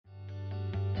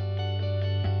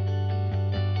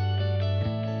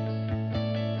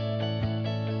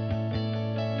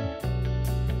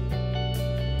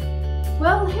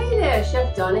Hey there,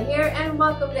 Chef Donna here, and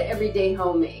welcome to Everyday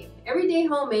Homemade. Everyday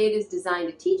Homemade is designed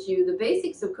to teach you the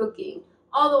basics of cooking,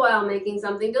 all the while making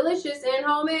something delicious and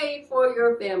homemade for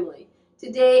your family.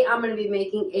 Today I'm going to be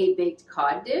making a baked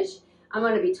cod dish. I'm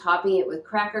going to be topping it with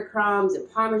cracker crumbs and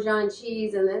Parmesan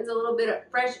cheese and then a little bit of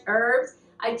fresh herbs.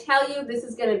 I tell you, this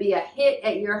is going to be a hit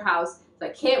at your house, so I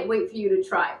can't wait for you to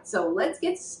try it. So let's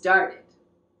get started.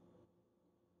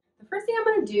 The first thing I'm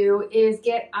going to do is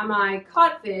get my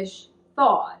codfish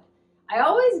thawed. I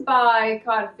always buy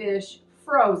codfish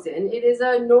frozen. It is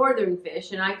a northern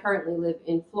fish and I currently live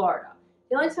in Florida.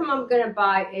 The only time I'm going to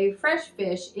buy a fresh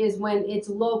fish is when it's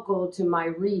local to my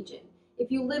region. If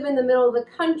you live in the middle of the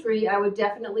country, I would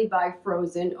definitely buy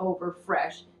frozen over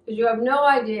fresh because you have no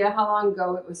idea how long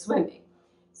ago it was swimming.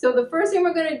 So the first thing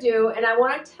we're going to do, and I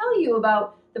want to tell you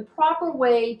about the proper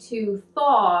way to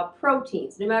thaw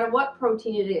proteins. No matter what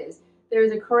protein it is,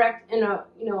 there's a correct and a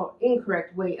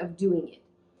incorrect way of doing it.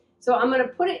 So I'm going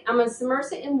to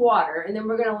submerge it in water, and then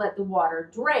we're going to let the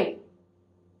water drain.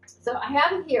 So I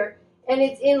have it here, and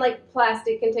it's in like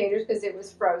plastic containers because it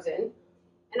was frozen.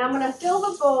 And I'm going to fill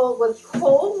the bowl with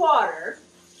cold water,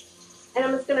 and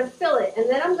I'm just going to fill it, and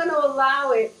then I'm going to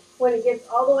allow it, when it gets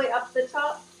all the way up the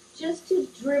top, just to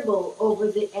dribble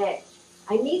over the edge.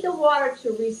 I need the water to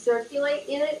recirculate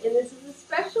in it, and this is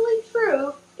especially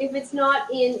true if it's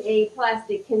not in a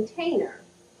plastic container.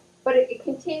 But it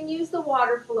continues the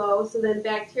water flow, so then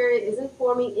bacteria isn't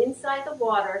forming inside the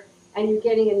water, and you're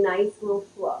getting a nice little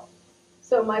flow.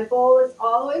 So my bowl is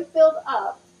all the way filled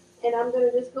up, and I'm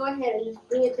going to just go ahead and just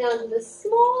bring it down to the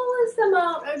smallest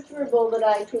amount of dribble that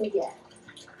I can get.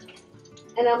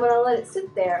 And I'm going to let it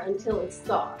sit there until it's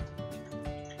thawed.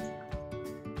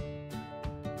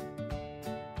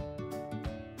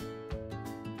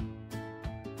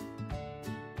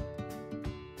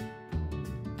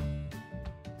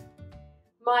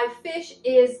 My fish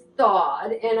is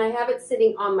thawed, and I have it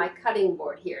sitting on my cutting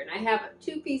board here. And I have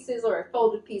 2 pieces or a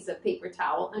folded piece of paper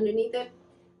towel underneath it.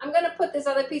 I'm going to put this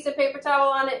other piece of paper towel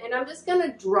on it, and I'm just going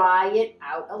to dry it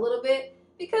out a little bit.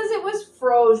 Because it was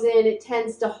frozen, it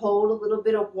tends to hold a little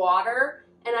bit of water,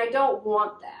 and I don't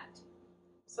want that.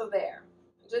 So there.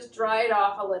 Just dry it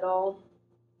off a little.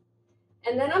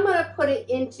 And then I'm going to put it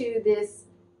into this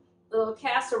little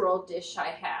casserole dish I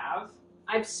have.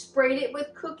 I've sprayed it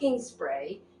with cooking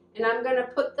spray, and I'm going to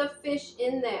put the fish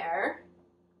in there,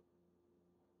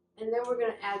 and then we're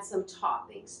going to add some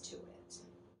toppings to it.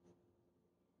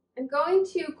 I'm going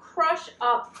to crush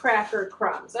up cracker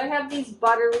crumbs. I have these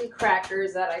buttery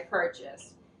crackers that I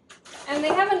purchased, and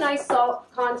they have a nice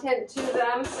salt content to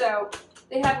them, so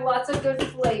they have lots of good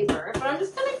flavor, but I'm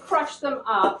just going to crush them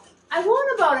up. I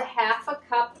want about a half a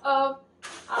cup of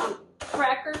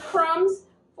cracker crumbs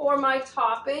for my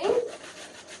topping.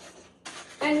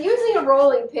 And using a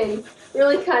rolling pin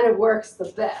really kind of works the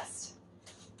best.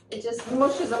 It just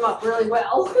mushes them up really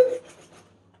well.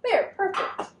 There,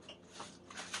 perfect.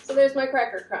 So there's my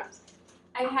cracker crumbs.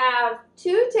 I have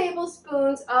 2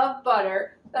 tablespoons of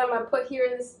butter that I'm going to put here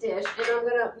in this dish, and I'm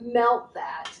going to melt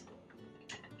that.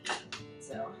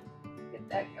 So, get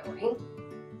that going.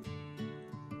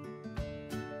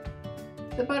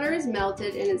 The butter is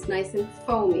melted and it's nice and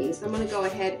foamy, so I'm going to go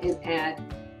ahead and add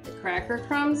the cracker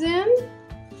crumbs in.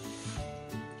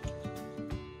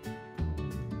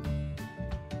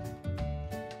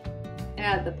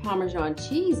 Add the Parmesan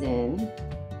cheese in,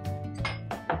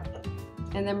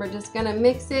 and then we're just going to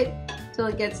mix it till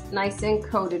it gets nice and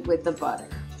coated with the butter.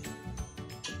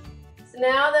 So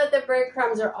now that the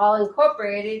breadcrumbs are all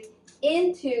incorporated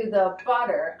into the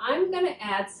butter, I'm going to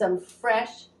add some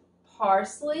fresh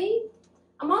parsley.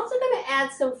 I'm also going to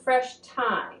add some fresh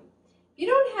thyme. If you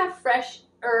don't have fresh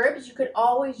herbs, you could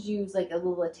always use like a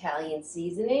little Italian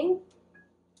seasoning,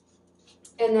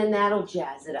 and then that'll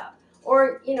jazz it up.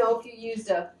 Or, you know, if you used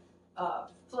a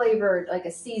flavored, like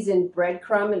a seasoned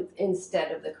breadcrumb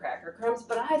instead of the cracker crumbs.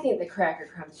 But I think the cracker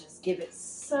crumbs just give it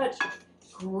such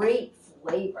great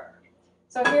flavor.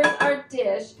 So here's our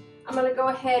dish. I'm going to go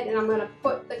ahead and I'm going to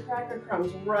put the cracker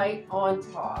crumbs right on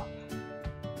top.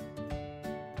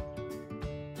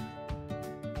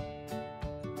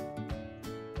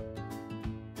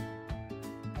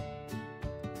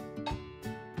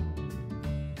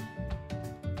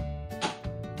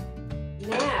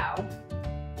 Now,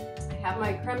 I have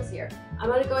my crumbs here. I'm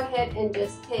going to go ahead and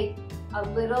just take a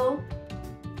little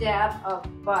dab of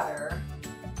butter,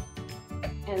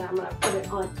 and I'm going to put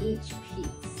it on each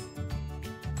piece.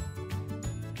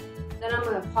 Then I'm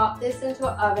going to pop this into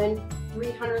an oven,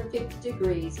 350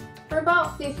 degrees, for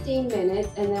about 15 minutes,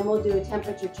 and then we'll do a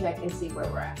temperature check and see where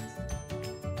we're at.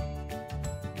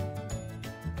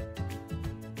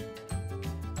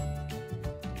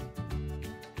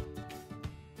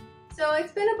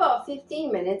 been about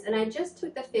 15 minutes and I just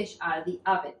took the fish out of the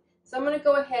oven. So I'm going to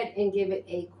go ahead and give it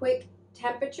a quick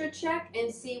temperature check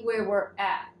and see where we're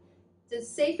at. The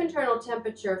safe internal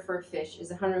temperature for fish is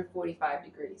 145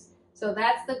 degrees. So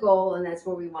that's the goal and that's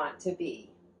where we want to be.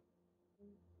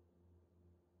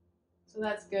 So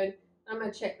that's good. I'm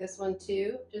going to check this one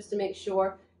too, just to make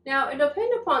sure. Now, it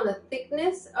depends upon the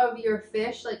thickness of your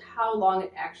fish, like how long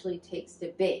it actually takes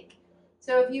to bake.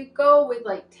 So if you go with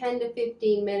like 10 to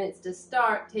 15 minutes to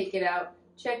start, take it out,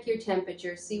 check your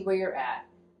temperature, see where you're at.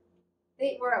 I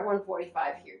think we're at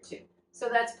 145 here too. So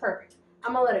that's perfect.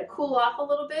 I'm going to let it cool off a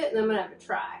little bit and I'm going to have a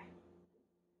try.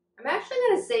 I'm actually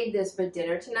going to save this for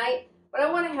dinner tonight, but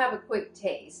I want to have a quick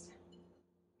taste.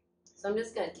 So I'm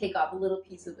just going to take off a little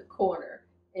piece of the corner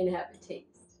and have a taste.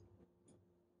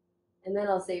 And then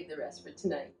I'll save the rest for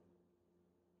tonight.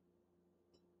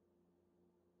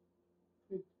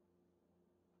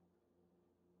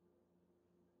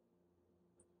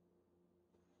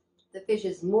 The fish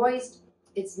is moist,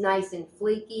 it's nice and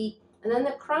flaky, and then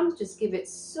the crumbs just give it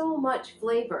so much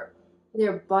flavor.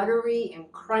 They're buttery and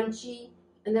crunchy,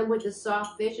 and then with the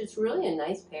soft fish, it's really a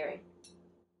nice pairing.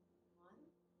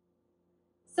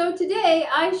 So today,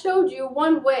 I showed you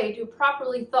one way to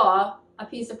properly thaw a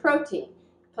piece of protein.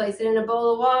 Place it in a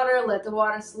bowl of water, let the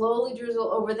water slowly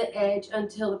drizzle over the edge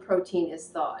until the protein is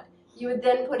thawed. You would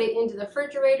then put it into the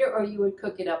refrigerator or you would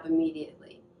cook it up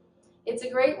immediately. It's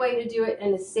a great way to do it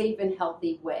in a safe and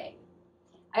healthy way.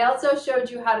 I also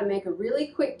showed you how to make a really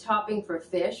quick topping for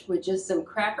fish with just some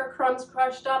cracker crumbs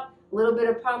crushed up, a little bit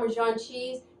of Parmesan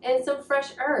cheese, and some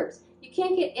fresh herbs. You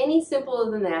can't get any simpler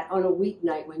than that on a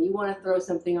weeknight when you want to throw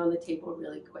something on the table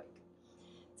really quick.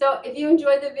 So if you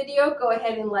enjoyed the video, go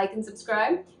ahead and like and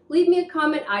subscribe. Leave me a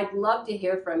comment, I'd love to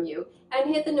hear from you, and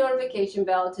hit the notification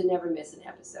bell to never miss an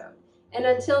episode. And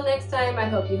until next time, I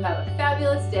hope you have a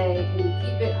fabulous day and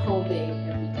keep it homemade.